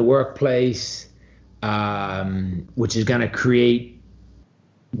 Joy in the workplace, which is going to create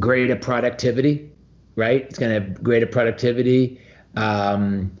greater productivity, right? It's going to have greater productivity.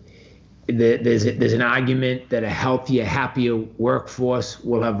 There's an argument that a healthier, happier workforce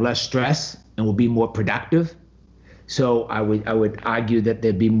will have less stress and will be more productive. So I would argue that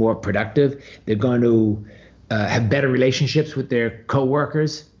they'll be more productive. They're going to have better relationships with their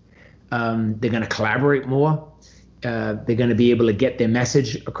coworkers. They're going to collaborate more. They're going to be able to get their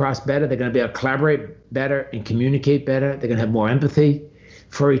message across better. They're going to be able to collaborate better and communicate better. They're going to have more empathy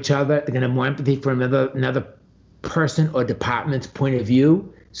for each other. They're going to have more empathy for another person or department's point of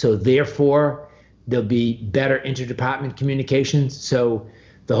view. So therefore, there'll be better interdepartment communications. So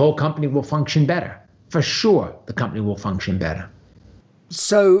the whole company will function better. For sure, the company will function better.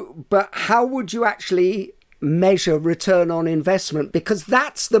 So, but how would you actually measure return on investment? Because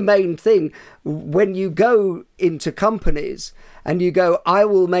that's the main thing. When you go into companies and you go, I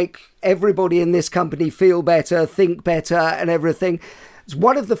will make everybody in this company feel better, think better and everything, it's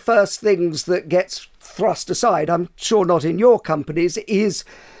one of the first things that gets thrust aside, I'm sure not in your companies, is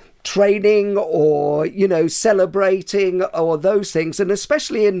training or, celebrating or those things. And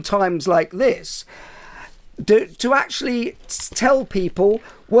especially in times like this, to actually tell people,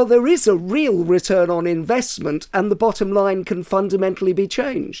 well, there is a real return on investment and the bottom line can fundamentally be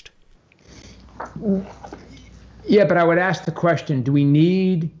changed. Yeah, but I would ask the question,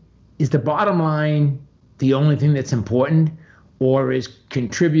 is the bottom line the only thing that's important, or is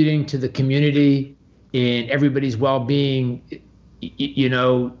contributing to the community and everybody's well-being,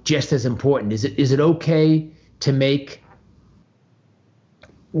 just as important? Is it okay to make,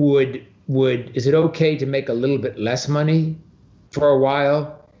 is it okay to make a little bit less money for a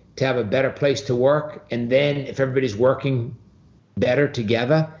while to have a better place to work? And then if everybody's working better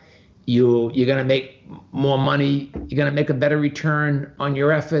together, you're going to make more money. You're going to make a better return on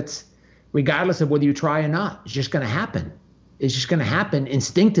your efforts, regardless of whether you try or not. It's just going to happen. It's just going to happen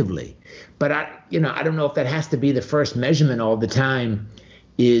instinctively. But I don't know if that has to be the first measurement all the time,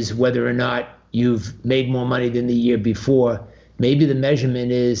 is whether or not you've made more money than the year before. Maybe the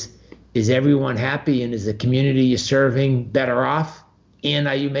measurement is everyone happy, and is the community you're serving better off? And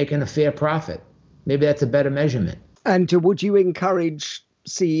are you making a fair profit? Maybe that's a better measurement. And would you encourage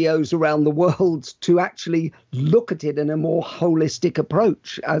CEOs around the world to actually look at it in a more holistic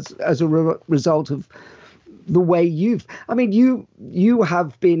approach as a result of the way you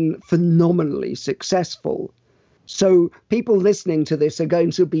have been phenomenally successful? So people listening to this are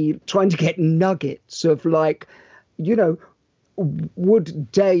going to be trying to get nuggets of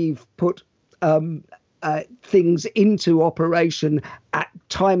would Dave put things into operation at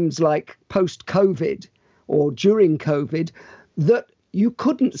times like post-COVID or during COVID that you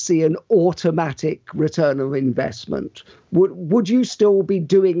couldn't see an automatic return of investment? Would you still be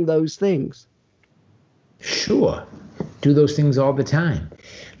doing those things? Sure. Do those things all the time.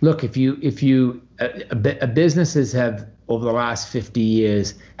 Look, businesses have, over the last 50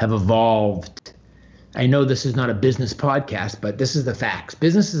 years, have evolved. I know this is not a business podcast, but this is the facts.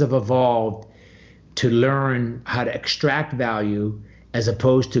 Businesses have evolved to learn how to extract value as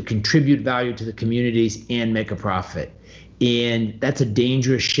opposed to contribute value to the communities and make a profit. And that's a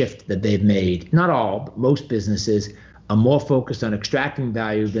dangerous shift that they've made. Not all, but most businesses are more focused on extracting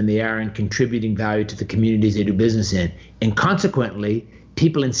value than they are in contributing value to the communities they do business in. And consequently,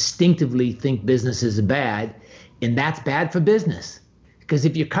 people instinctively think businesses are bad, and that's bad for business. Because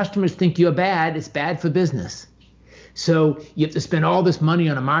if your customers think you're bad, it's bad for business. So you have to spend all this money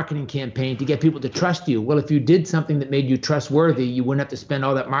on a marketing campaign to get people to trust you. Well, if you did something that made you trustworthy, you wouldn't have to spend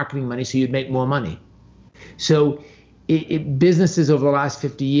all that marketing money, so you'd make more money. So businesses over the last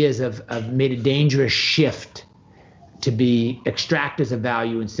 50 years have made a dangerous shift to be extractors of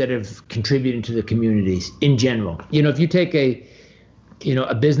value instead of contributing to the communities in general. If you take a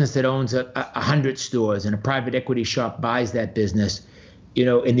business that owns 100 stores and a private equity shop buys that business,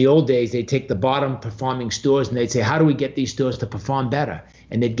 in the old days, they'd take the bottom performing stores and they'd say, how do we get these stores to perform better?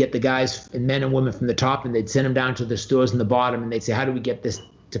 And they'd get the guys and men and women from the top and they'd send them down to the stores in the bottom and they'd say, how do we get this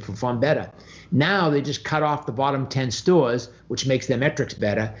to perform better? Now they just cut off the bottom 10 stores, which makes their metrics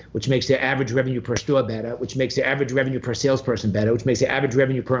better, which makes their average revenue per store better, which makes their average revenue per salesperson better, which makes their average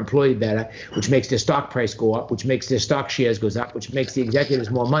revenue per employee better, which makes their stock price go up, which makes their stock shares goes up, which makes the executives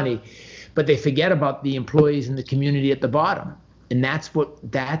more money. But they forget about the employees in the community at the bottom. And that's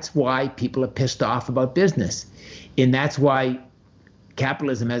why people are pissed off about business. And that's why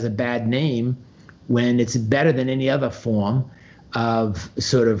capitalism has a bad name when it's better than any other form of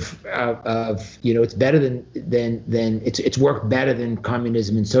it's better than it's worked better than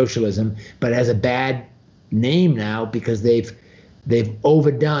communism and socialism, but it has a bad name now because they've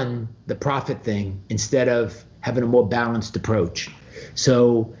overdone the profit thing instead of having a more balanced approach.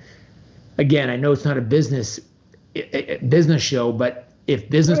 So again, I know it's not a business show, but if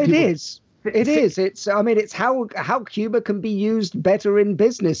business it is. It's how humor can be used better in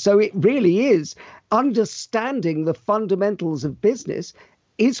business. So it really is. Understanding the fundamentals of business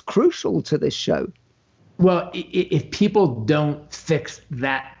is crucial to this show. Well, if people don't fix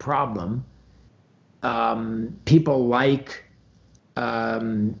that problem, people like,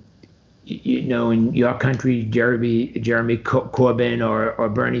 in your country, Jeremy Corbyn or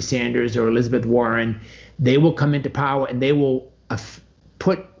Bernie Sanders or Elizabeth Warren, they will come into power and they will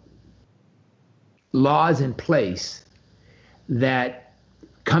put laws in place that,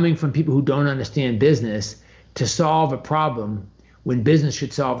 coming from people who don't understand business, to solve a problem when business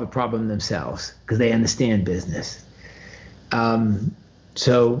should solve the problem themselves because they understand business.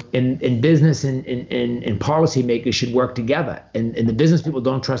 So in business and policymakers should work together. And the business people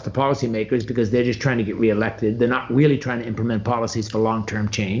don't trust the policymakers because they're just trying to get reelected. They're not really trying to implement policies for long-term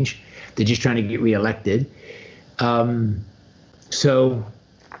change. They're just trying to get reelected. So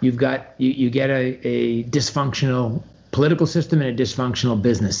you get a dysfunctional political system and a dysfunctional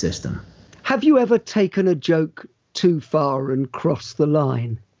business system. Have you ever taken a joke too far and crossed the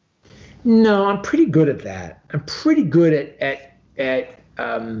line? No, I'm pretty good at that. I'm pretty good at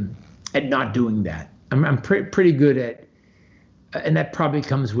not doing that. I'm pretty good at, and that probably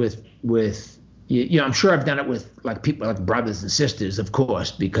comes with I'm sure I've done it with like people like brothers and sisters, of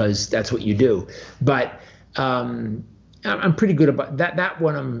course, because that's what you do. But I'm pretty good about that. That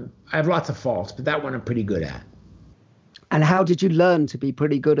one I have lots of faults, but that one I'm pretty good at. And how did you learn to be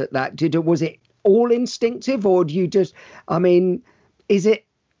pretty good at that? Was it all instinctive, or do you just, is it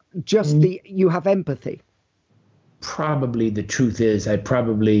just you have empathy? Probably the truth is I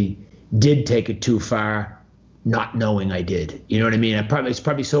probably did take it too far, not knowing I did. You know what I mean? It's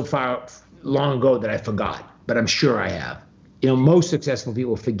probably so far long ago that I forgot, but I'm sure I have. Most successful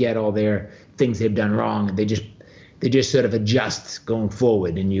people forget all their things they've done wrong, and they just sort of adjust going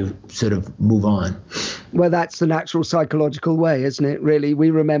forward, and you sort of move on. Well, that's the natural psychological way, isn't it, really? We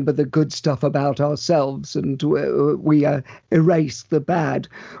remember the good stuff about ourselves and we erase the bad.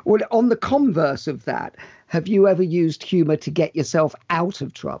 Well, on the converse of that, have you ever used humour to get yourself out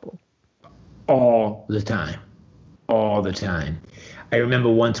of trouble? All the time. I remember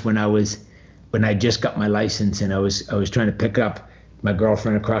once when I just got my license and I was trying to pick up my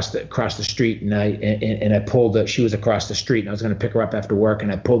girlfriend across the street, and I pulled she was across the street, and I was going to pick her up after work,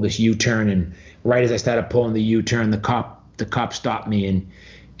 and I pulled this U-turn, and right as I started pulling the U-turn, the cop stopped me,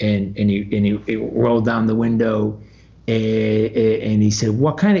 and he rolled down the window, and he said,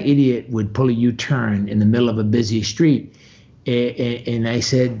 "What kind of idiot would pull a U-turn in the middle of a busy street?" And I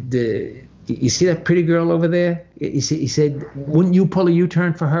said, "You see that pretty girl over there?" He said, "Wouldn't you pull a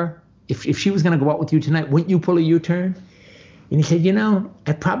U-turn for her? If she was going to go out with you tonight, wouldn't you pull a U-turn?" And he said,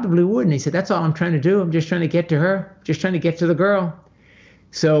 "I probably would." And he said, "That's all I'm trying to do. I'm just trying to get to her, just trying to get to the girl."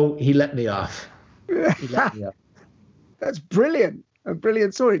 So he let me off. That's brilliant. A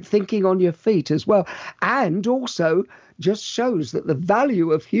brilliant story. Thinking on your feet as well. And also just shows that the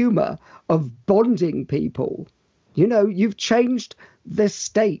value of humour, of bonding people, you've changed the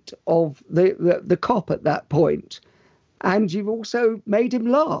state of the cop at that point, and you've also made him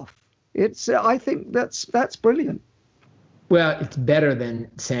laugh. I think that's brilliant. Well, it's better than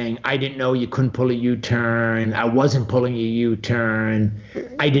saying, "I didn't know you couldn't pull a U-turn. I wasn't pulling a U-turn.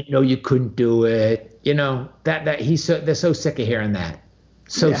 I didn't know you couldn't do it." They're so sick of hearing that.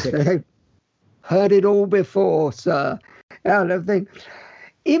 Sick. Heard it all before, sir.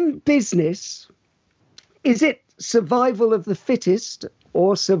 In business, is it survival of the fittest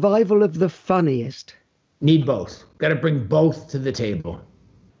or survival of the funniest? Need both. Got to bring both to the table.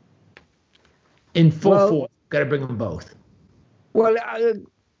 In full force, got to bring them both. Well,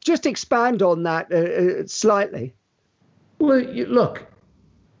 just expand on that slightly. Well, look,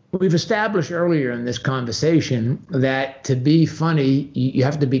 we've established earlier in this conversation that to be funny, you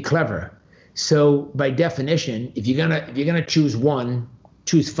have to be clever. So by definition, if you're gonna choose one,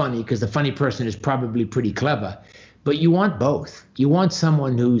 choose funny, because the funny person is probably pretty clever. But you want both. You want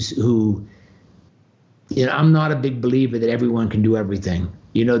someone who I'm not a big believer that everyone can do everything.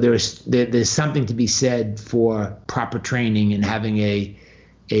 There's something to be said for proper training and having a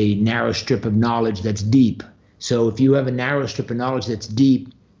narrow strip of knowledge that's deep. So if you have a narrow strip of knowledge that's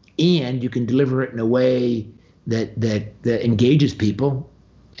deep and you can deliver it in a way that engages people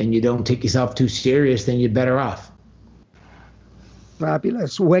and you don't take yourself too serious, then you're better off.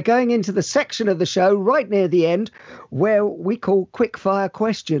 Fabulous. We're going into the section of the show right near the end where we call quickfire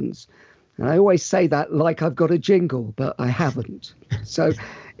questions. And I always say that like I've got a jingle, but I haven't. So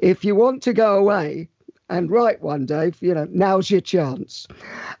if you want to go away and write one, Dave, now's your chance.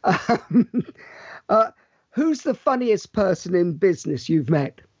 Who's the funniest person in business you've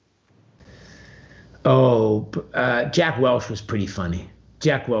met? Jack Welch was pretty funny.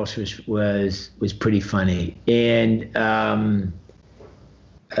 Jack Welch was pretty funny. And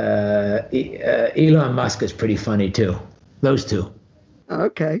Elon Musk is pretty funny too. Those two.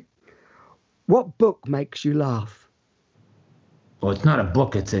 Okay. What book makes you laugh? Well, it's not a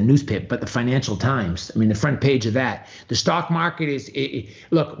book, it's a newspaper, but the Financial Times. I mean, the front page of that. The stock market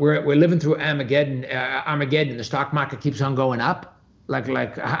look, we're living through Armageddon. The stock market keeps on going up.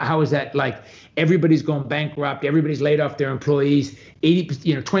 how is that? Like, everybody's going bankrupt. Everybody's laid off their employees.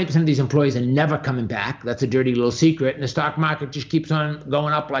 20% of these employees are never coming back. That's a dirty little secret. And the stock market just keeps on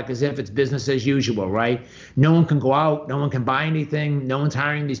going up like as if it's business as usual, right? No one can go out. No one can buy anything. No one's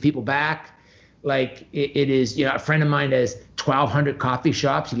hiring these people back. Like it is, a friend of mine has 1,200 coffee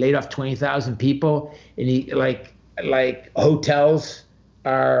shops. He laid off 20,000 people, and he like hotels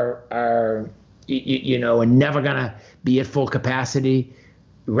are never gonna be at full capacity.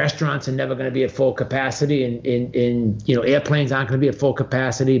 Restaurants are never gonna be at full capacity, and airplanes aren't gonna be at full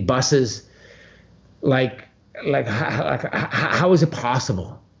capacity. Buses, how is it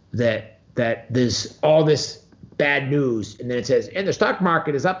possible that there's all this bad news, and then it says, and the stock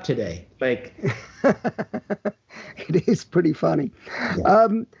market is up today? Like, it is pretty funny. Yeah.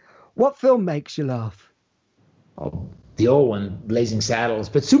 What film makes you laugh? Oh, the old one, Blazing Saddles.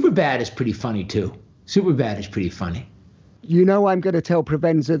 But Superbad is pretty funny too. Superbad is pretty funny. I'm going to tell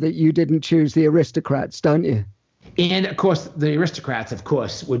Provenza that you didn't choose The Aristocrats, don't you? And of course, The Aristocrats, of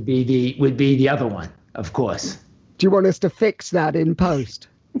course, would be the other one, of course. Do you want us to fix that in post?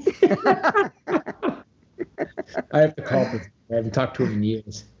 I have to call him. I haven't talked to him in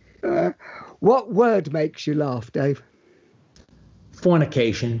years. What word makes you laugh, Dave?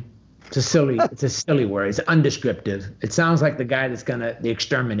 Fornication. It's a silly word. It's undescriptive. It sounds like the guy the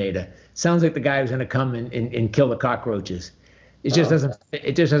exterminator. It sounds like the guy who's gonna come and kill the cockroaches. It just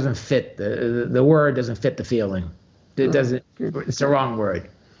doesn't fit. The word doesn't fit the feeling. It doesn't. It's the wrong word.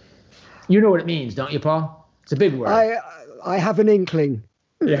 You know what it means, don't you, Paul? It's a big word. I have an inkling.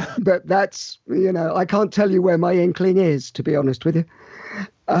 Yeah. But that's, I can't tell you where my inkling is, to be honest with you.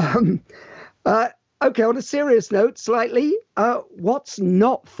 Okay, on a serious note, slightly, what's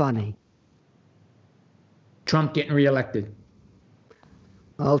not funny? Trump getting reelected.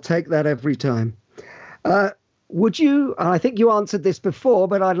 I'll take that every time. Would you, I think you answered this before,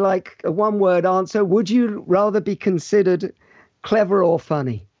 but I'd like a one-word answer. Would you rather be considered clever or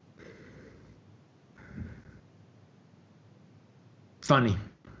funny? Funny.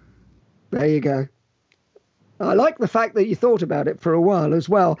 There you go. I like the fact that you thought about it for a while as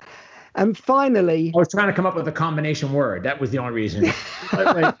well. And finally... I was trying to come up with a combination word. That was the only reason.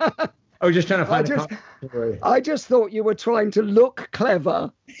 I was just trying to find a combination word. I just thought you were trying to look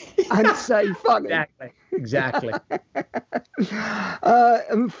clever and say funny. Exactly.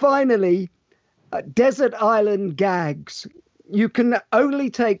 And finally, desert island gags. You can only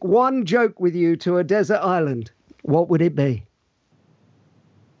take one joke with you to a desert island. What would it be?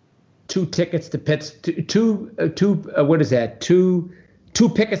 2 tickets to Two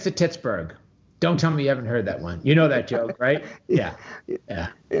tickets to Pittsburgh. Don't tell me you haven't heard that one. You know that joke, right? Yeah.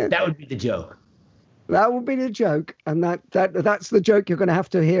 That would be the joke. That would be the joke, and that's the joke you're going to have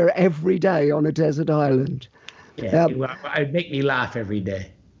to hear every day on a desert island. Yeah, it'd make me laugh every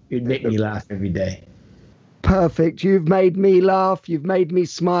day. It'd make me laugh every day. Perfect. You've made me laugh. You've made me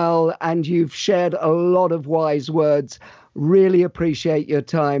smile, and you've shared a lot of wise words. Really appreciate your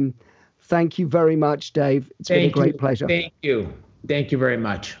time. Thank you very much, Dave. It's been a great pleasure. Thank you. Thank you very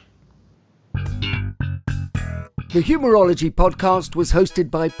much. The Humorology podcast was hosted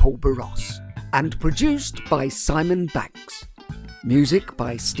by Paul Barros and produced by Simon Banks. Music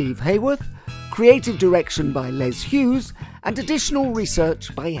by Steve Hayworth, creative direction by Les Hughes, and additional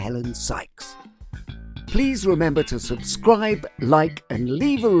research by Helen Sykes. Please remember to subscribe, like, and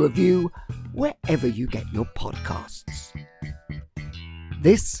leave a review wherever you get your podcasts.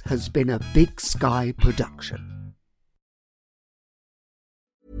 This has been a Big Sky production.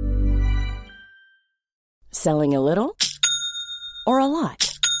 Selling a little or a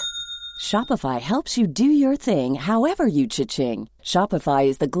lot? Shopify helps you do your thing however you cha-ching. Shopify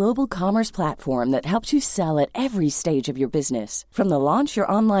is the global commerce platform that helps you sell at every stage of your business. From the launch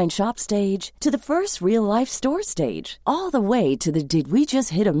your online shop stage to the first real-life store stage, all the way to the did we just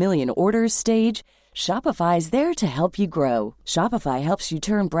hit a million orders stage. Shopify is there to help you grow. Shopify helps you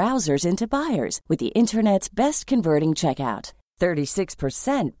turn browsers into buyers with the internet's best converting checkout.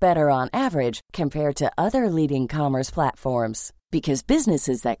 36% better on average compared to other leading commerce platforms. Because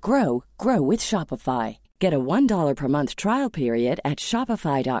businesses that grow, grow with Shopify. Get a $1 per month trial period at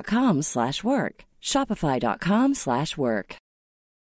shopify.com/work. Shopify.com/work.